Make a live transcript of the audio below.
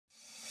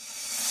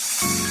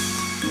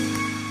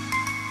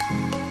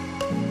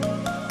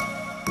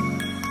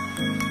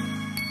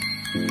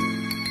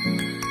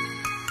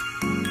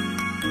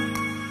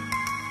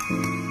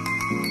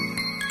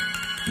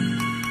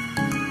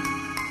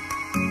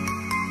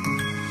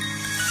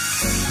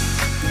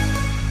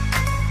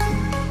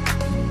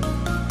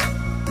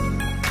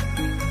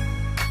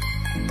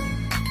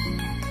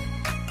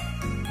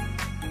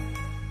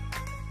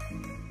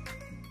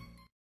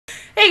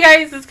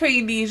guys, it's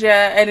Queendija,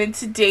 and in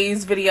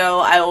today's video,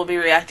 I will be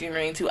reacting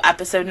to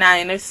episode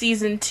 9 of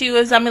season 2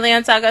 of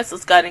Zombieland Saga. So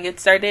let's go ahead and get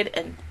started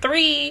in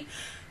 3,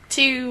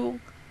 2,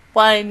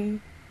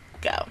 1,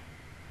 go.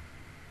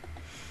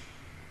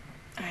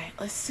 Alright,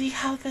 let's see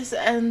how this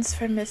ends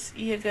for Miss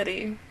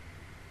Yuki.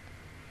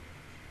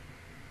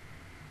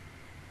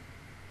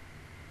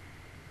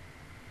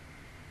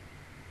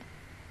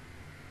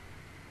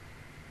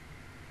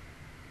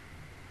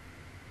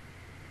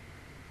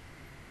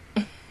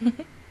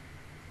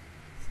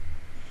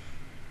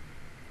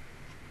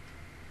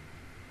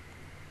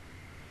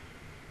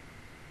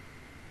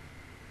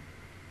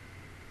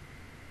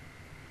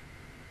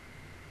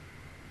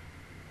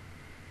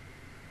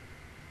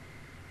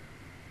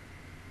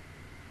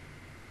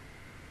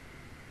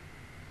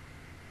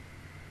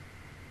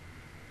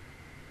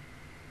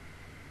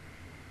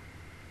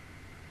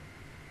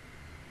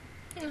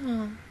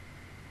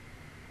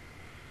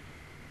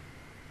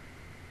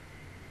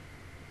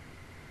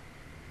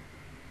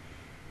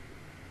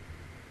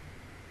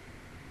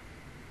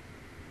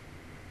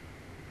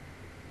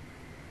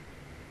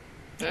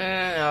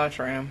 No, it's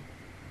Ram.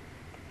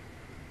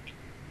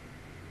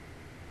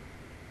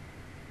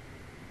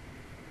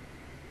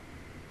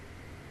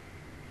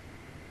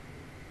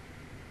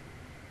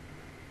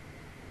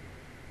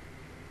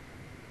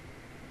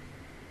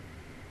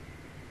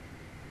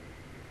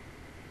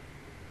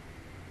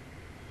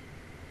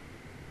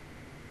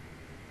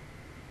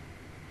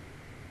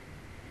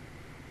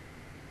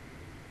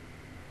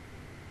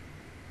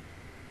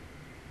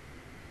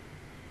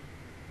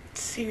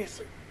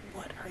 Seriously,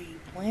 what are you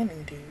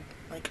planning, dude?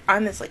 Like,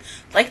 honestly,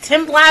 liked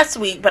him last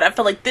week, but I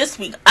feel like this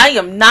week I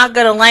am not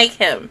gonna like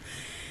him.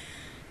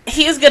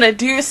 He's gonna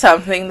do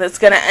something that's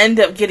gonna end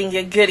up getting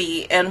your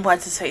goodie and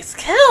what's his face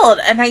killed,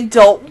 and I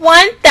don't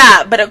want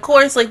that. But of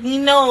course, like,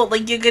 you know,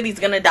 like, your goodie's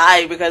gonna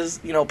die because,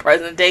 you know,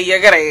 present day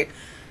your goodie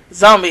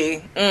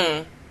zombie.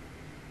 Is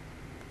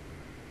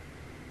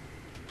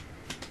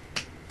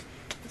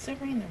it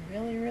raining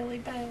really, really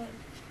bad?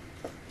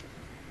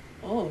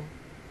 Oh.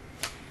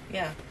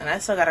 Yeah, and I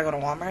still gotta go to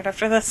Walmart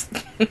after this.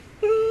 Am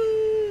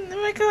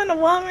I going to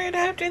Walmart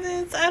after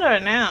this? I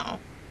don't know.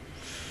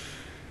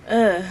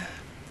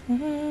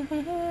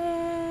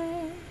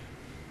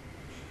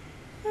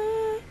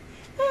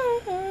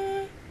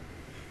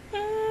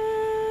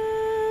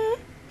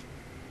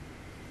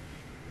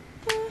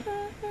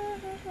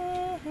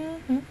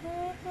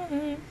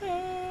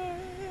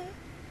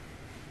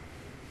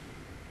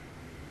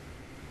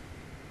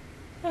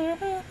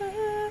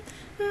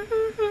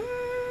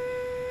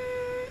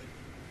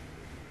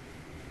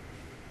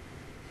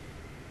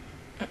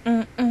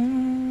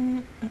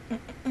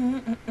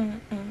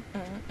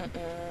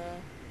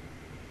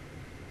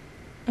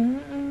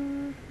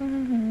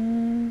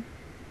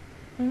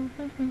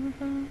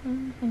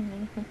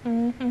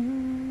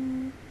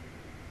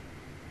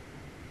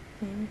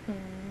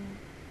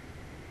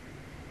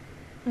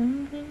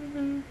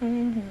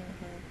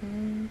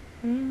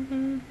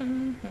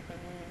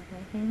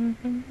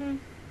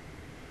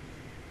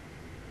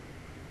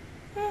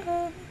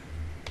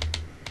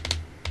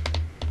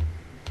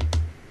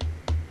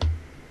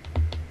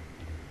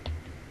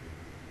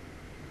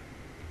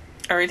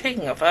 Are we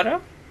taking a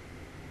photo?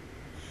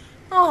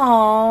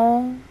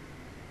 Aww.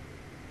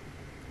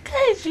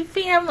 Cause you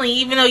family,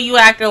 even though you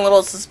acting a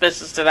little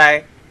suspicious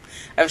today.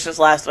 Ever since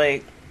last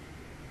week.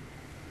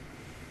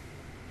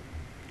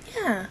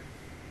 Yeah.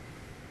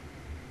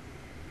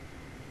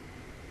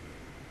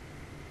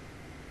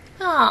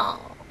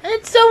 Oh,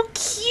 it's so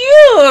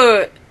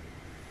cute.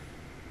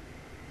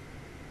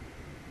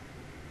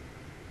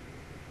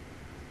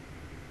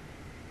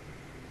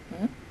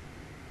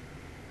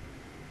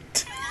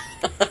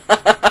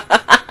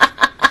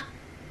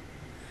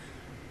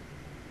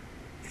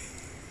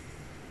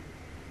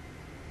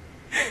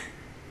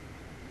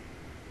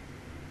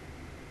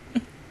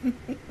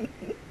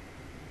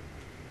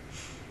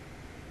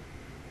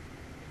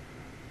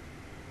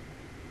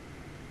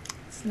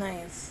 It's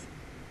nice.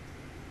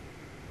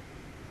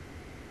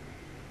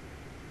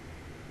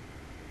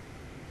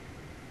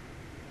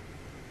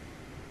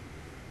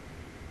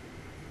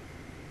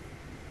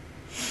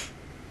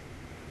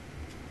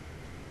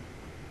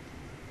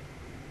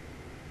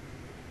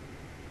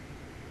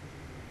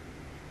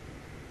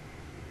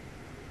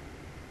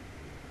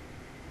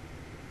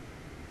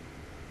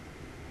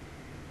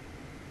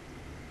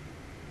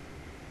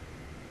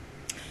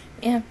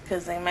 Yeah,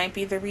 because they might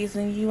be the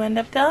reason you end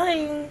up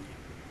dying.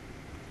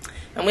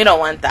 And we don't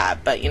want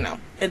that, but, you know,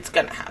 it's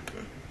gonna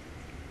happen.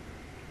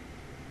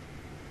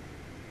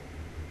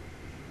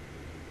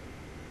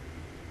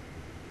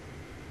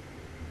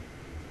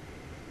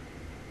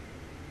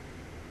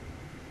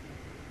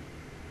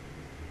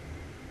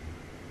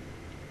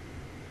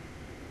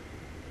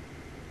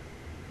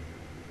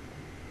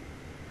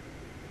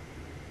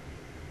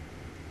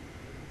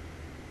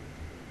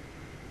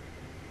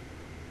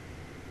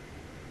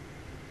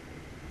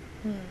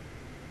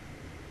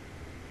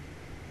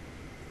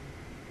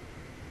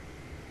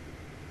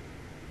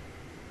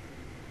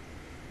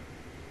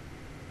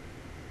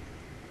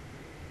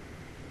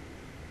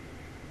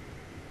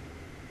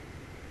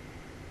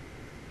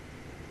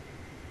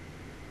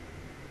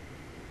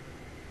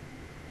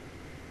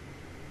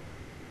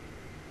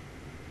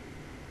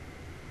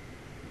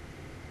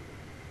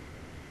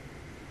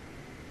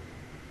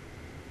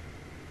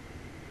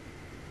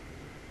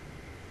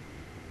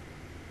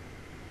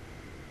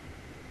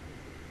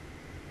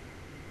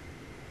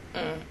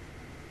 Mm.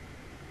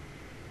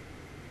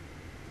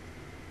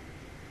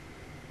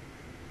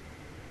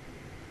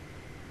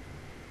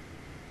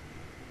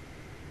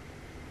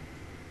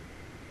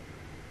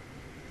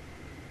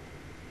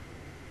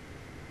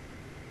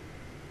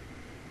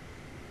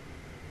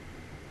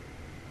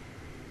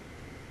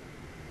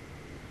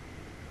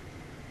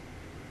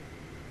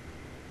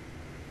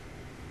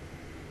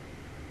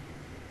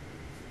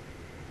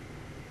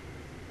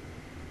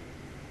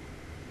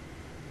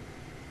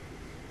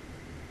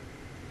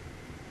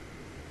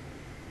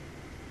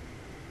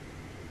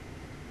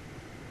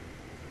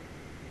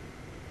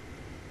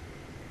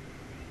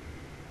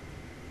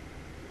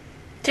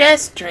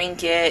 Just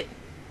drink it.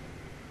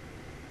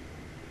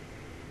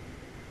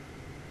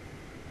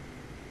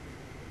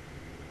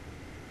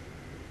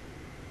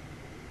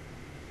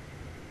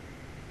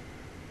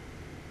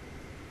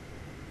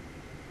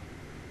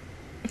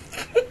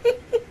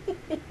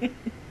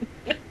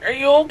 Are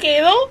you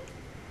okay though?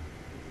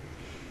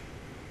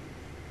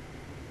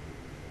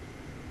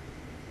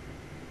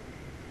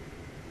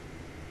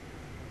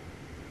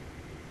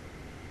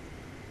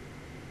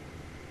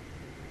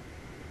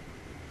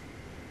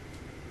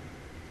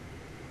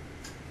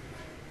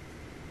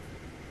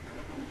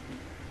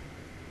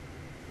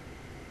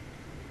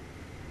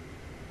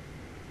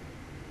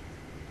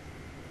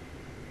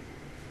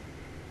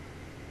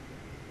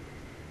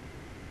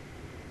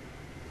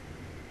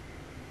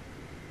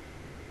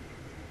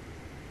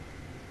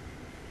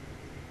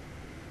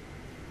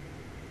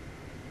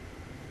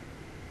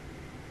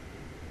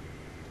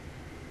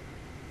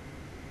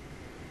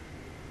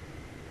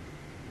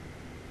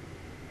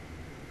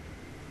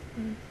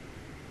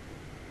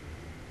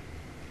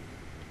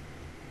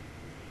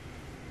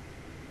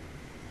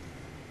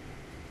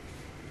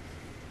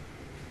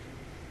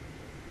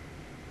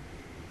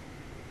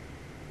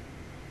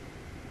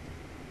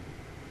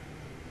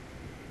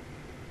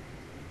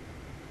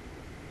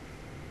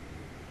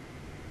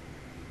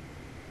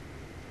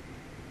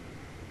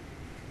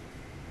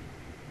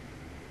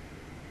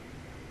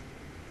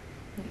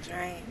 That's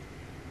right.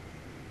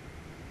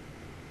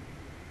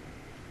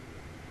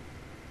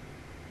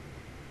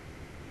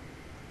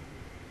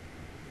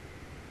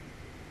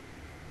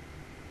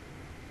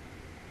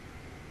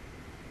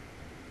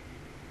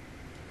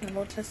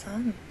 About the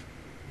sun.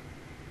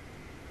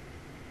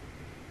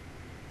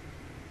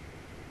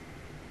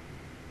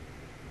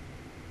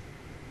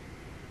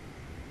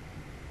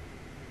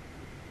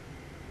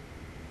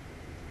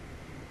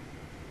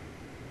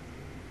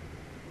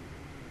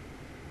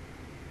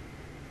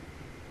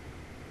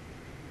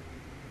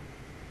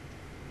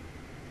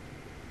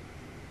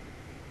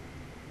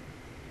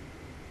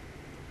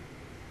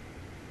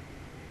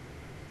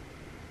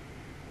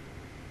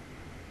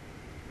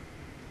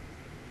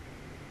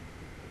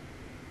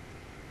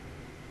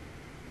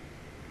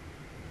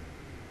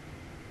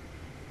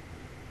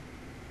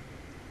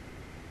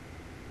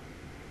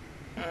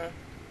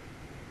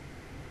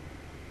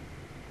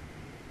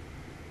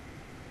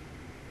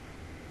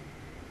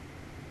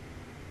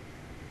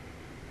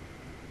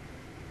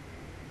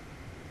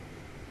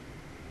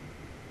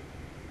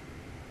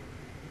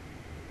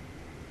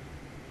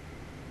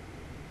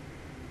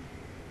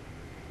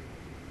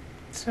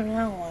 So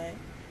now what?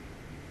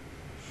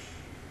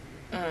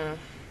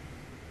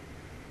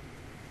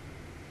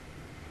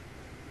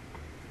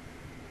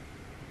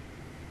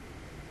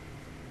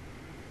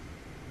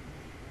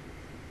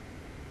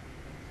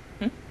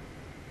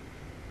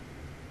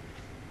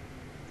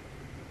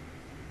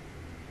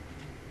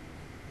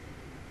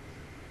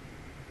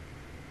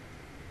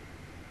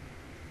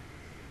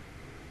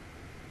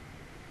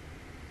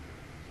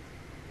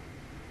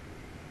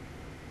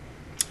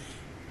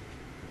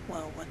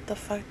 Well, what the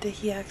fuck did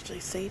he actually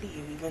say to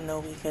you, even though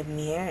we couldn't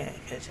hear it?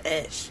 'Cause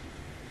ish.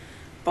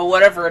 But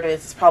whatever it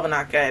is, it's probably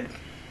not good.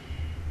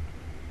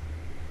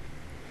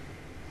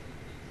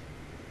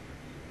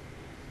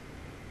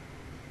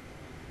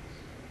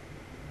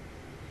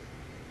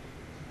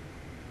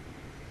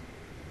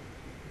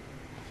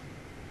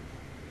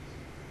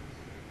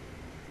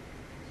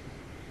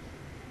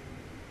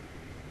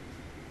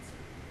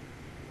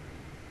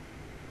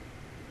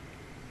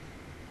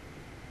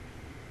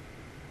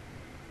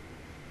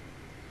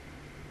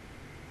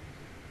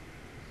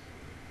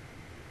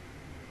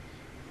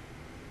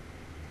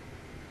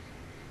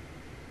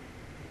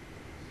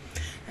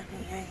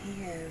 Yeah,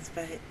 he is,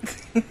 but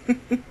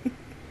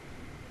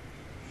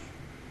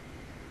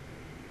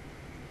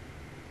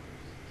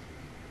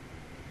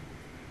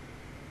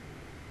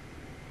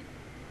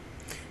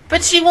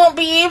but she won't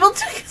be able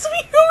to because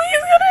we know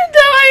he's gonna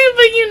die.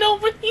 But you know,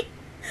 but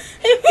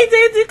if he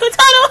did the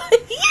Kotaro,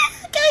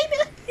 yeah,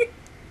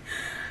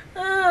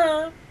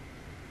 kind of.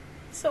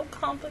 So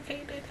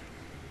complicated.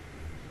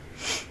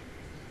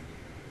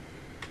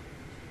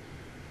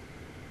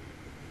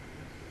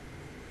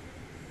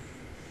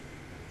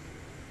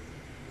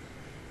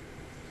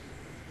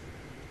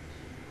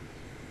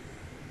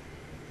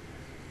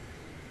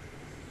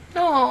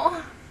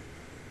 Oh.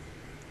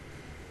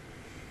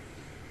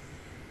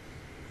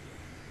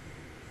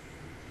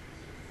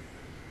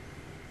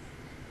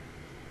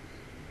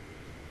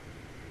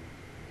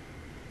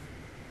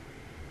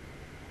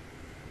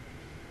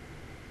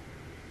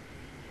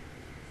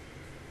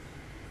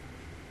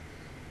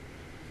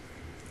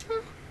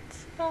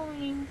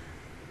 annoying.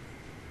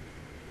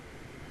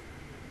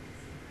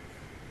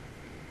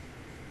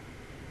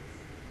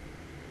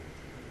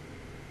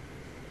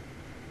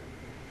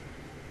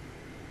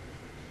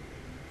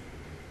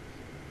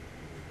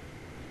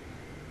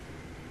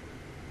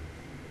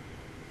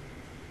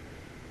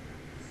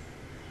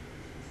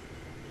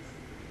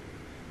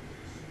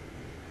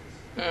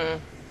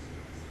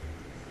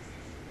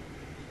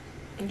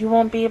 You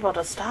won't be able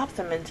to stop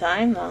them in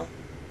time, though.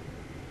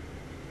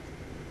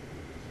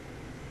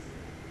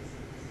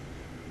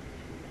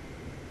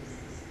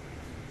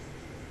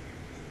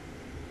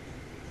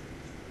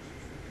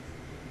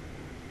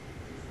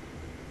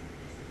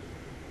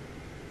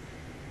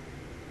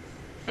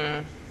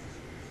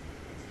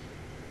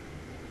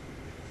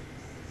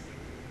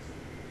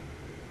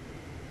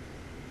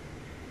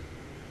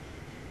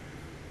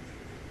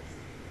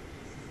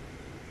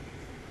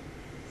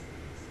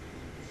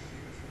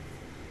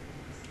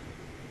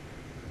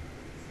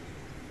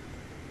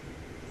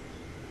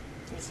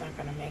 He's not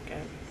gonna make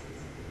it.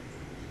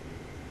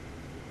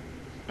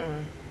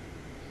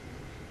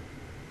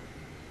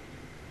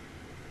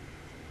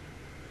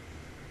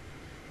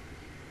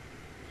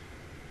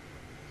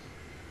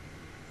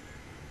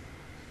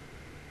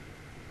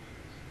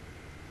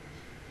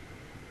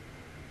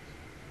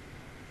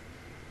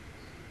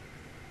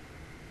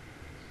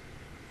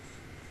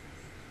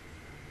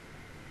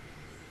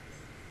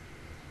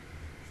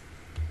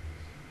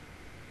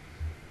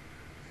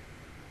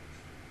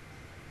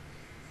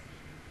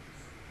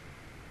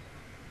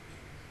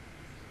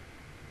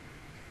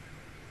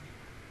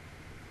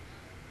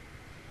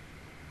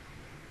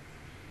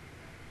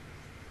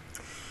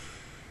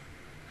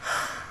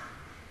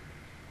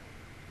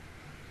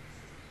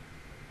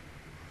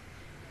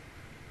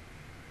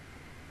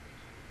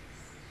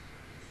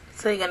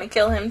 So you're gonna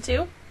kill him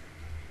too?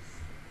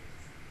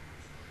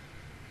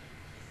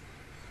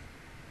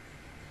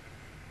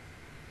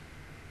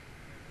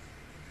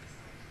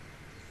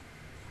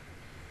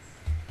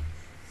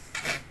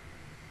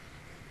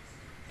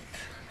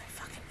 My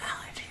fucking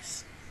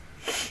allergies.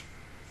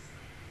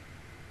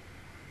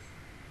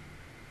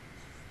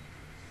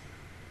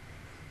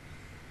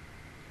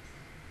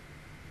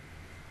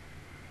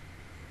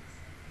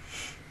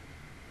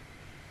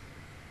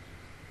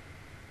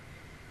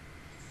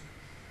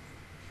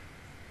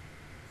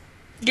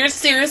 You're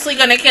seriously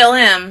gonna kill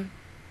him?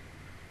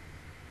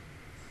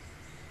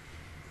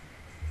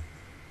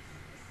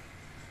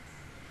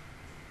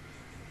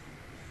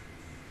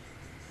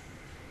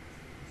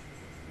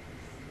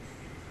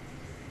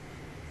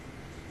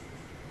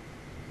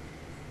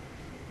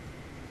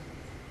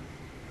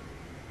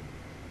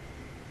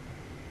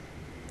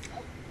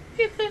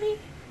 Hey, buddy.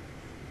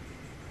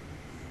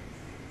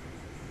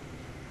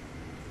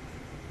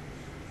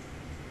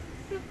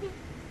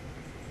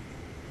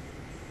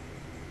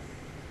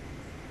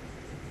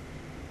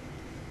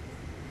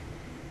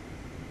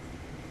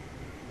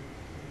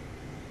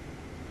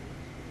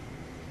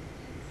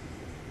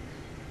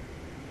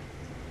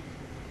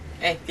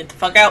 Hey, get the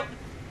fuck out.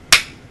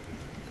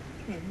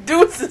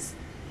 Deuces.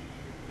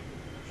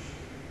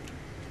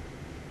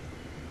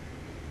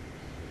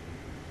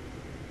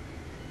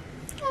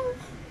 Oh.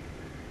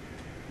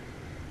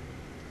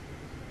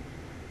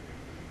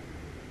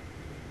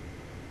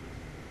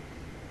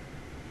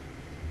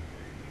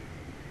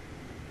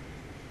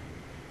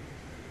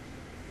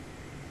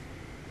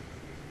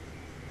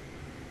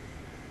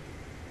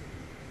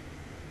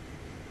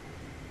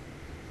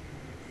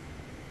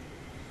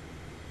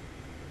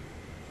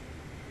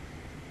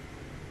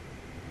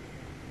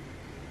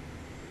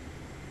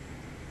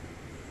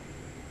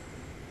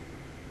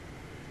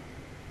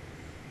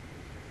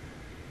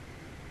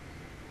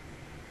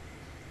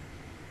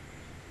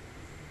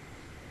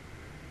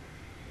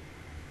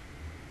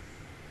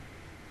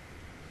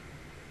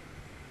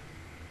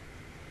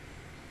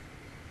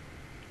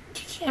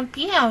 You can't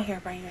be out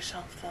here by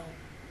yourself, though.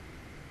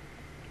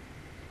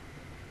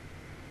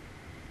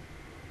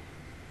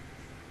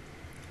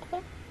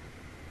 Oh.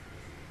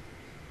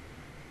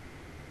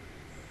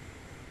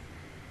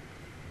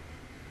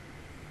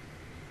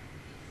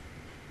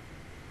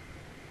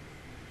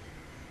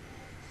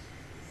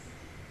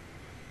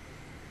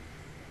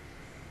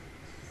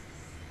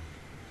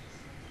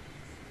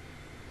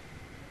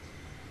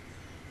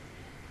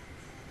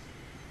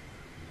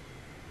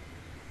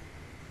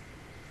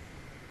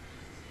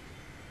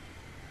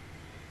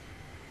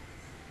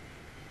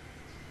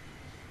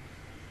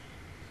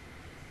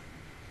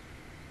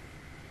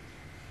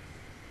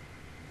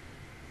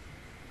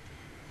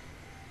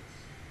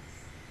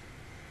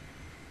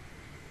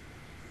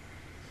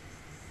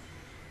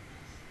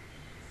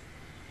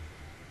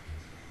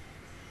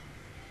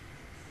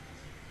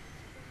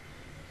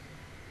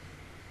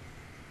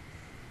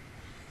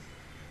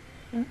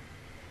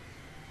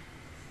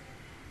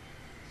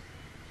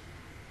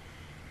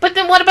 But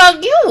then what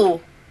about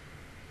you?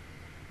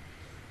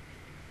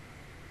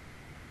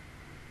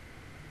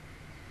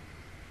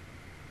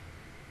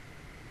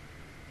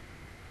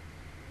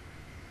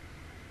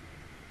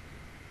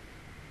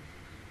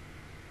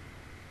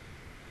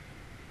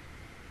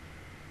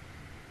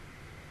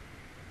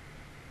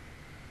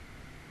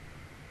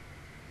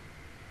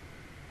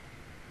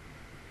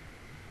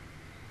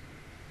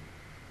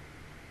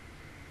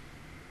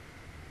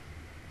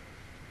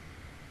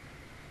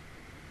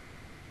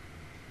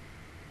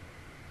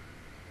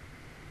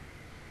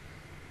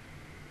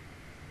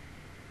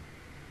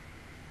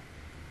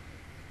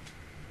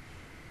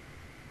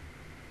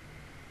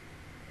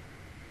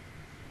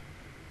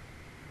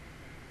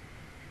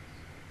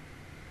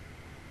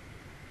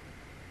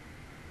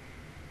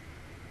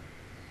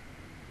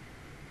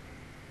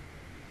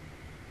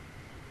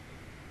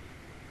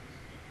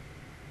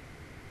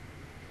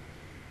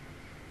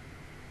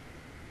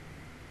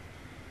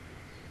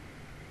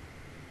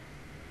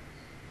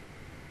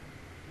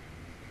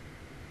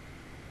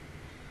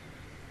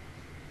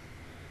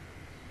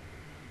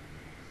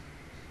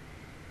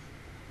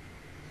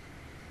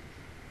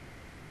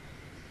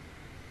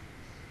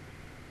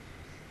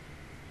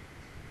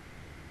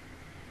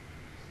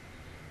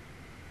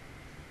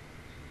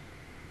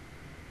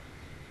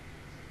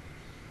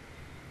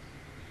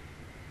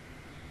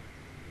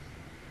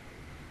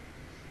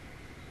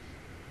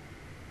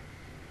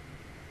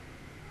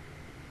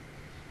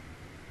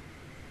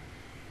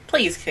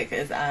 Please kick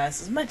his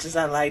ass. As much as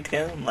I liked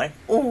him, like,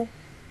 ooh.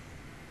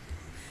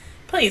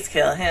 Please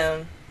kill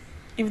him.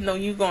 Even though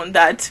you gonna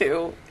die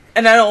too.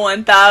 And I don't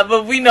want that,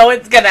 but we know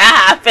it's gonna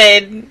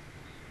happen.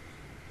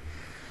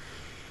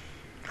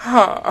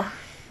 Huh.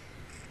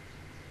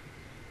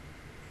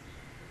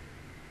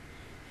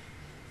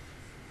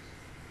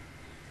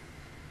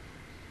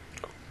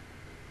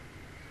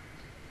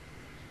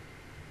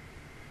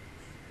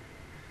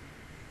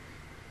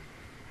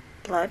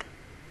 Blood.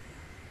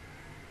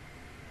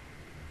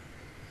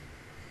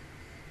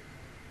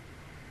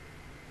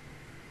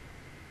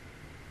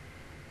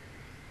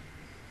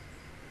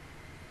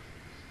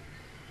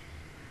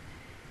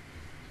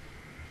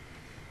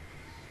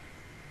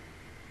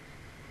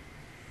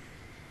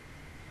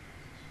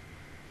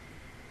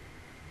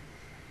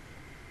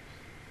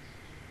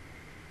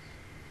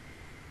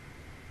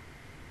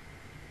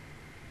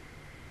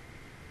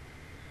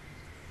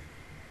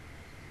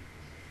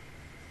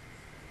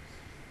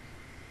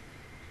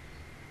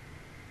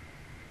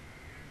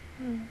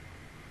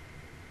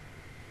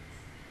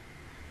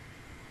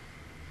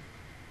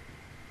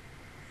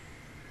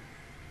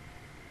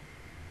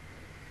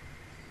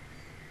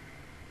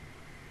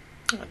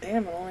 Oh,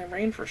 damn, it only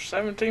rained for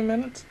 17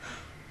 minutes.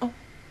 Oh.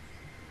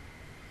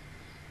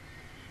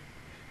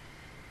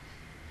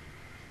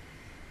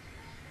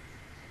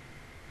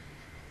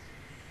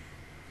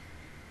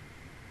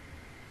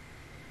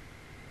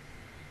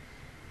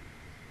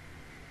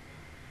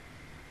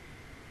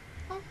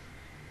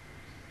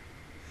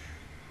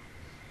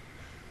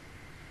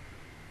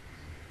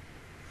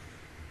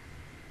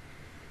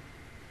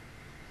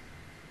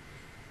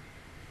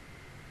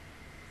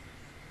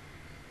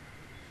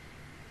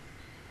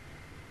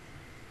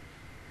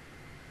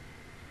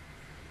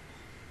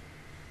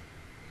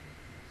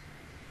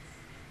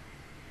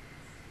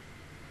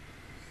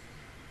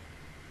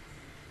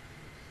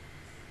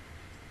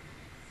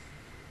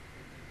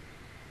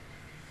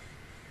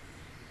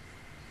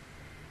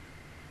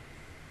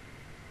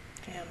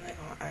 Damn, they're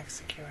gonna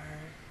execute her.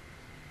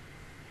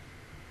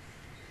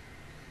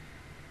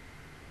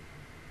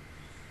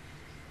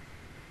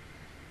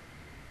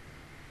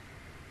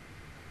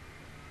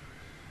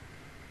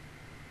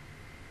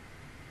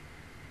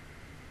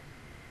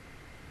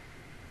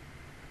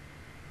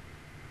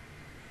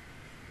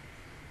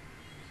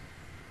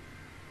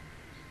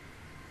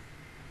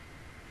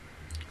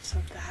 So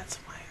that's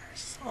why her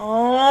soul.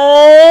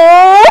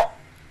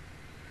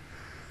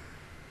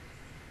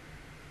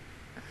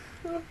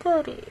 Oh,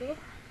 buddy.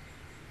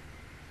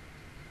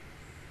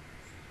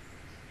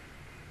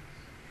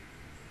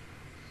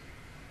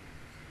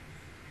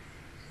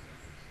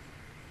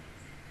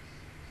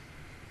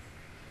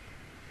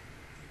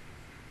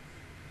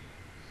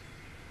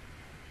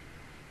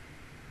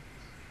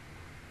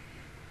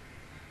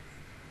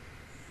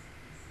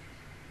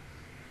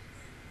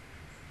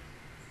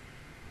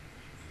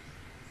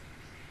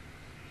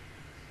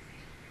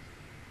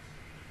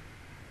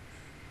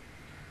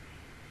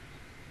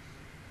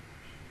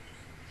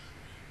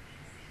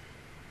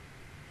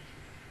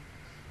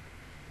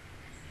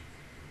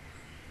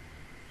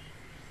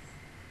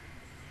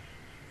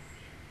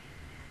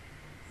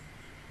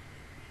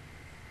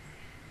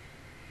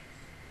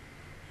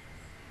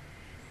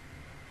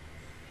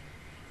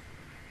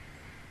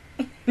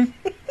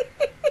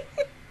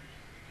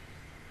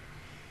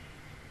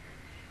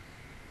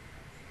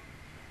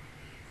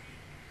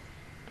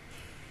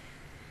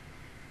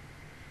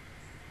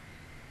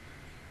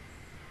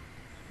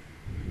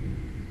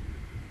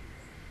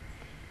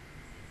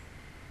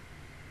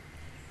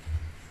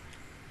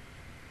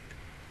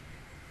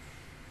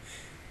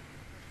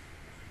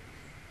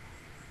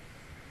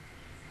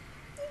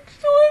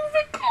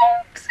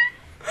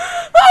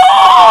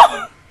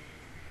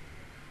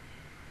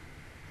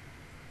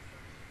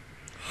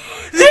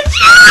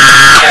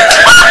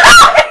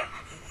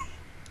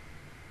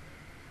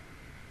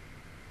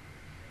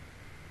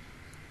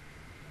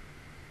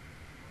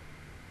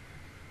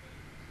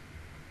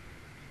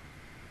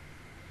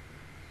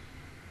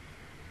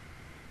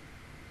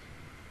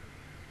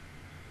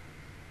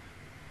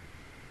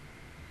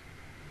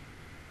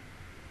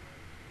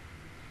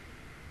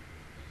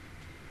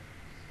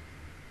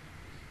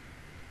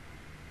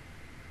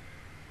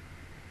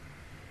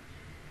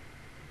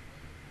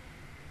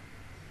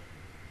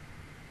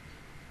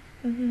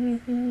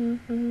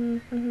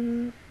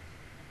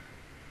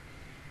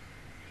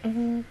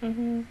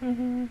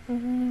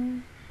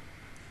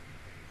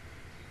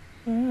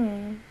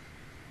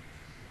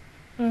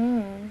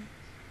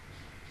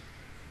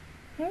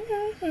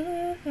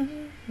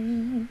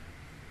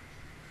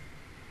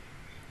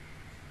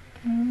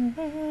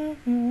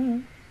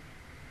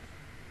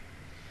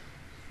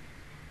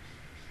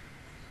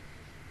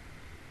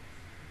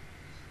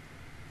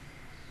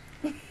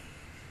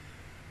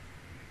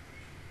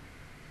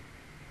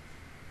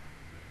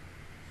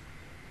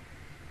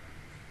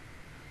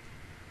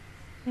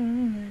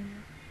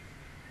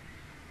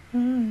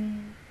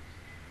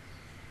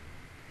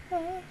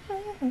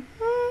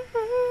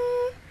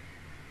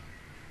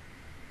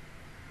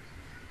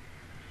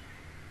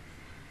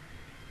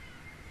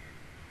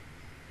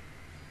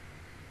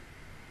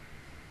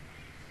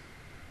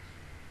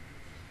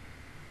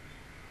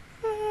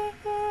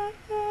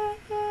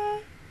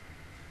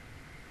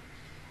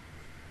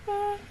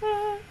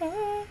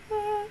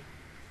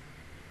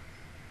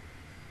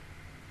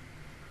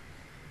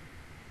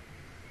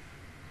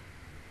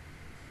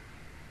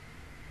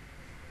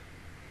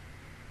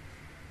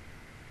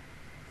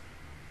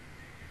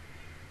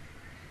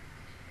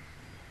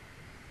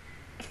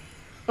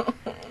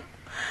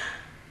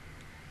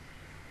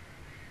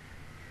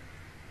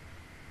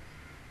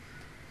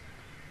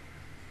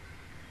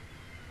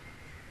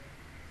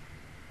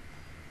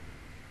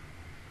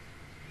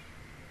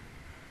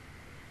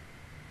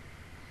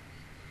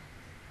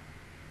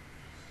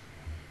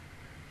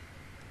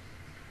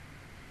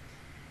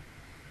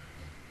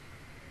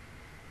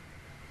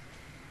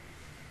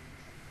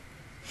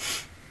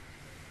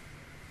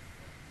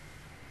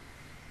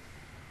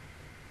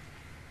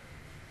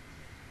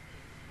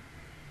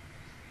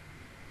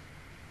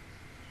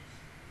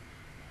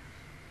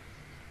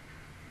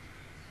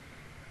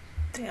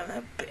 Damn,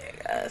 that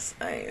big ass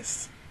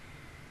ice.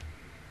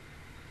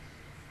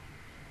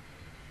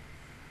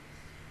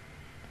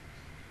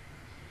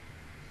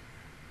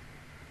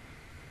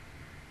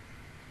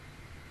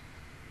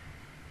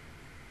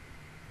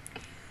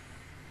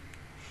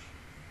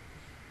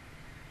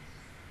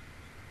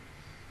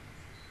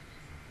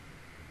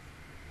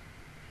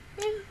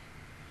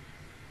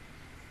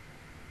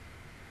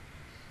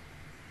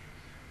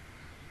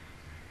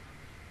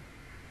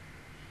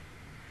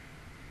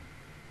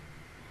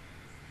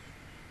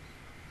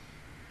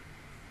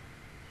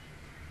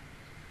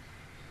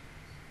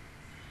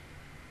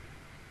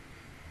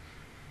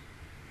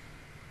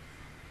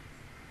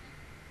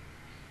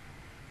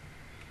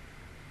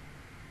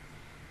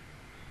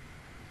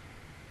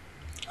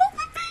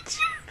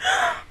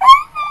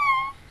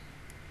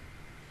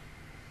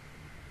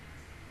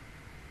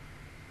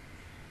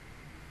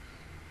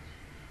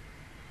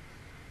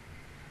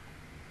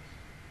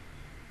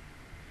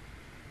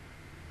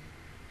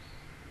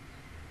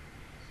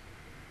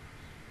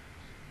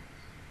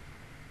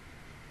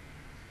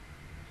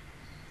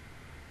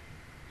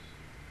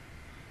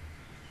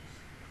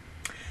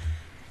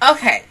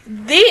 Okay,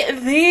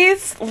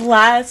 these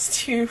last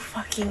two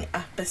fucking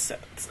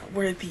episodes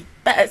were the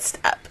best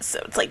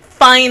episodes. Like,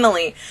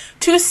 finally,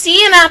 to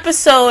see an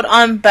episode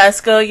on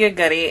Best Girl You're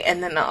Goody,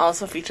 and then it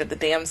also featured the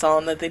damn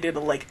song that they did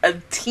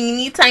a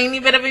teeny tiny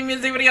bit of a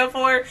music video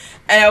for,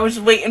 and I was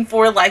waiting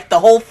for like the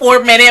whole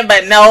 4 minute,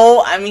 but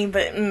no, I mean,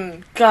 but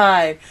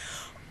God,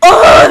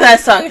 oh, that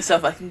song is so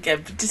fucking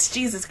good. But just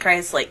Jesus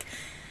Christ, like,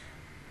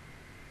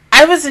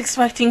 I was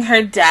expecting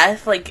her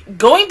death, like,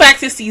 going back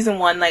to season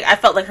 1, like, I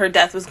felt like her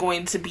death was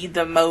going to be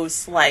the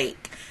most,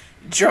 like,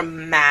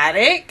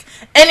 dramatic,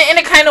 and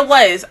it kind of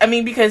was. I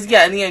mean, because,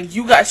 yeah, in the end,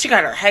 she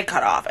got her head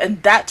cut off,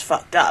 and that's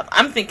fucked up.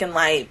 I'm thinking,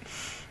 like,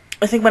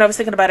 I think when I was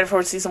thinking about it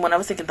for season 1, I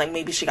was thinking, like,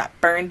 maybe she got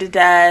burned to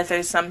death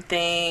or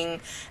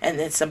something, and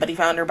then somebody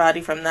found her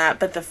body from that,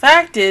 but the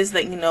fact is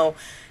that, you know,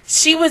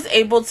 she was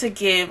able to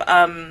give,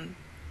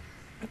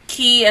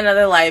 Ki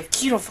another life.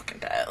 Ki don't fucking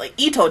die. Like,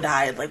 Ito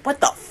died. Like, what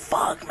the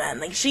fuck,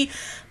 man? Like,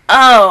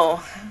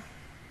 oh,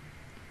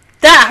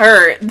 that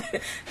hurt.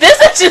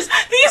 This is just,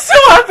 these 2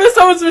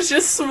 episodes was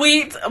just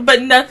sweet,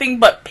 but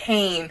nothing but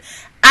pain.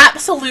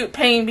 Absolute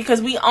pain,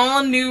 because we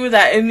all knew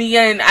that in the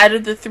end, out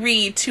of the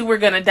 3, 2 were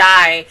gonna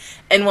die,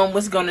 and 1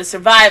 was gonna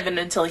survive, and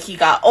until he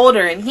got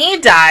older, and he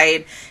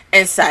died,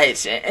 and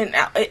such, and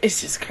now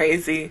it's just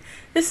crazy.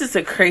 This is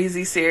a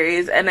crazy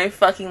series, and I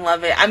fucking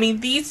love it. I mean,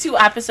 these 2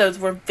 episodes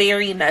were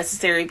very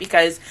necessary,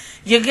 because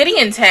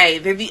Yagiri and Tay,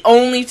 they're the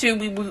only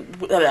 2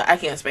 I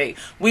can't speak.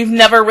 We've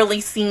never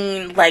really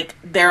seen, like,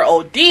 their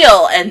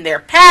ordeal, and their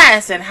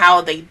past, and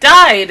how they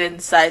died,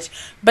 and such,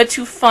 but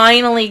to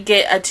finally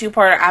get a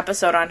 2-part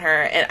episode on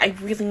her, and I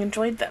really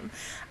enjoyed them.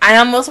 I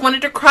almost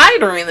wanted to cry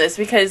during this,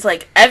 because,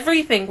 like,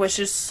 everything was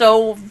just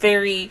so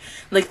very,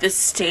 like, the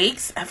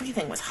stakes,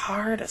 everything was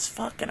hard as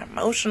fuck and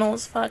emotional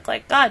as fuck.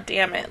 Like, god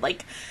damn it.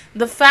 Like,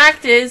 the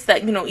fact is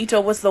that, you know, Ito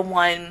was the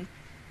one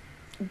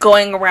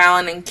going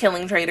around and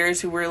killing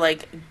traitors who were,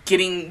 like,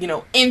 getting, you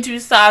know, into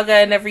Saga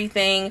and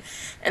everything,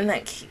 and,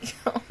 like,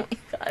 oh my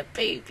god,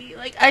 baby.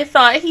 Like, I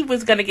thought he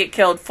was gonna get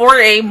killed for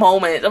a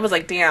moment. I was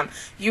like, damn,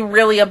 you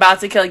really about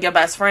to kill your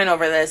best friend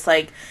over this,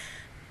 like,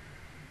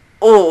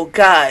 oh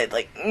god,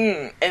 like,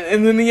 and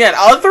in the end,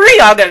 all 3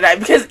 y'all gonna die,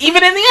 because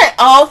even in the end,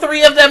 all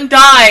 3 of them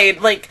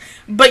died, like,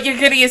 but your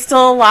goodie is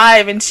still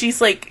alive, and she's,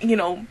 like, you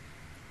know,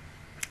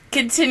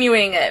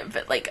 continuing it,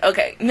 but, like,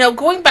 okay, now,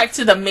 going back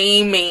to the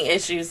main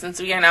issue, since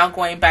we are now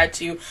going back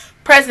to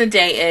present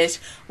day-ish,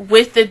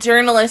 with the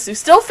journalists who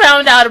still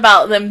found out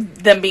about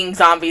them being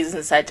zombies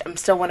and such. I'm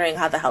still wondering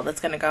how the hell that's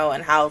gonna go,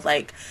 and how,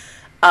 like,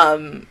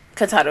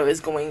 Katato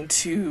is going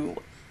to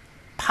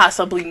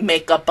possibly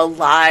make up a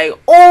lie,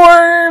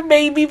 or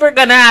maybe we're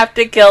gonna have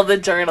to kill the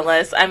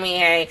journalist. I mean,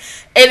 hey,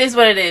 it is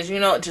what it is, you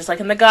know, just like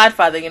in The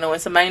Godfather, you know, when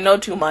somebody know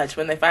too much,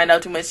 when they find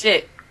out too much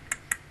shit,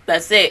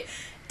 that's it,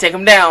 take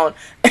them down.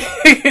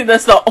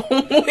 That's the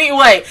only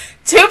way.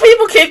 2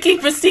 people can't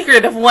keep a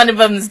secret if one of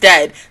them's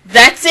dead.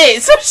 That's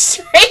it. So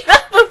straight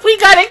up, if we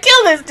gotta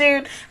kill this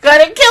dude,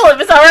 gotta kill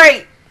him, it's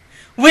alright.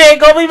 We ain't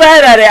gonna be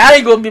mad at it. I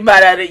ain't gonna be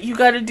mad at it. You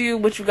gotta do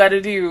what you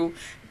gotta do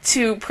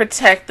to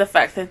protect the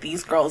fact that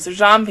these girls are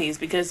zombies,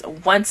 because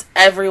once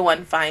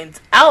everyone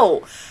finds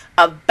out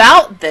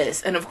about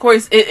this, and of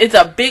course it's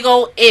a big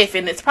old if,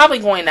 and it's probably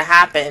going to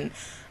happen,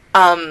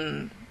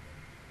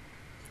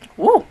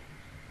 woo,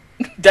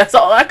 that's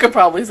all I could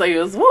probably say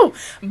is woo.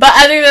 But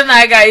other than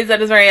that, guys,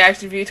 that is my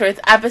reaction view towards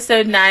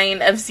episode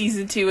 9 of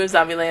season 2 of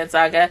Zombieland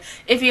Saga.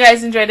 If you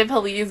guys enjoyed it,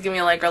 please give me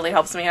a like, really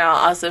helps me out.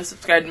 Also,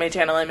 subscribe to my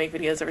channel, and make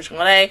videos every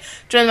single day.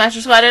 Join the Master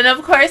Squad, and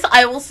of course,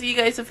 I will see you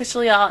guys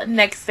officially all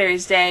next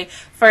Thursday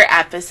for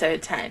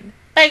episode 10.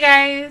 Bye,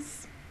 guys!